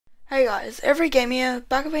guys, every game here,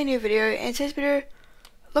 back with a new video, and in today's video,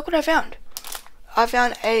 look what I found. I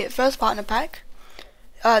found a first partner pack.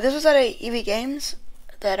 This was at a EV Games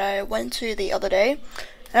that I went to the other day,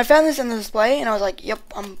 and I found this in the display, and I was like, yep,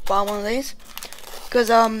 I'm buying one of these. Because,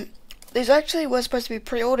 these actually were supposed to be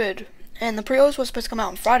pre-ordered, and the pre-orders were supposed to come out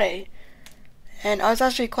on Friday. And I was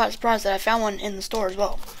actually quite surprised that I found one in the store as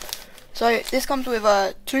well. So, this comes with,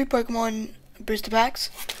 2 Pokemon booster packs.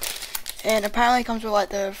 And apparently it comes with like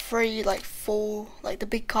the free, like full, like the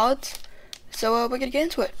big cards. So we're gonna get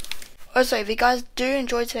into it. Also, if you guys do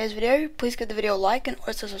enjoy today's video, please give the video a like and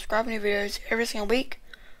also subscribe to new videos every single week.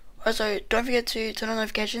 Also, don't forget to turn on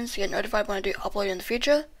notifications to get notified when I do upload in the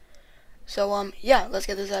future. So yeah, let's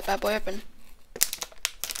get this bad boy open.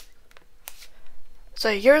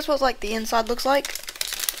 So here's what like the inside looks like.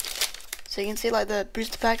 So you can see like the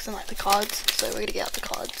booster packs and like the cards. So we're gonna get out the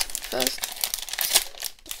cards first.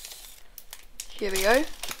 Here we go.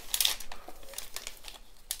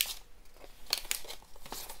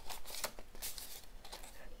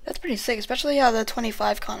 That's pretty sick, especially how the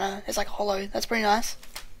 25 kinda is like hollow. That's pretty nice.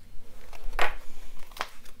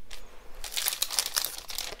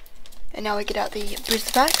 And now we get out the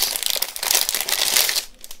booster packs,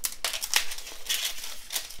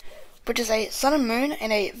 which is a Sun and Moon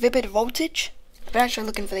and a Vivid Voltage. I've been actually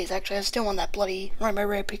looking for these actually. I still want that bloody Rainbow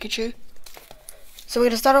Rare Pikachu. So we're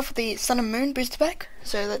going to start off with the Sun and Moon booster pack.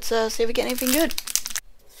 So let's see if we get anything good.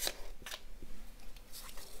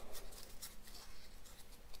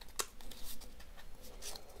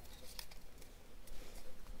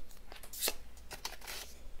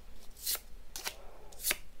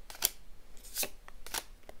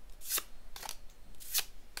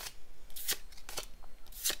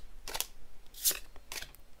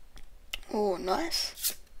 Oh,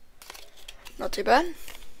 nice. Not too bad.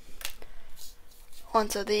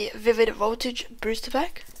 Onto the Vivid Voltage booster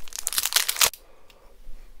pack.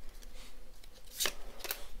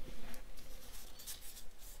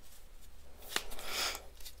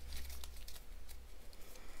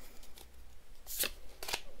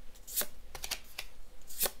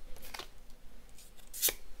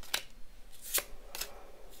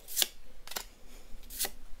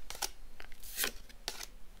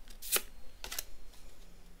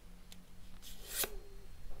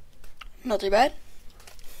 Not too bad.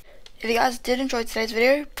 If you guys did enjoy today's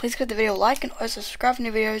video, please give the video a like and also subscribe for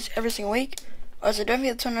new videos every single week. Also, don't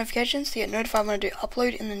forget to turn on notifications to get notified when I do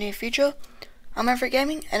upload in the near future. I'm Gamer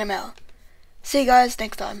Gaming, and I'm out. See you guys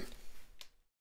next time.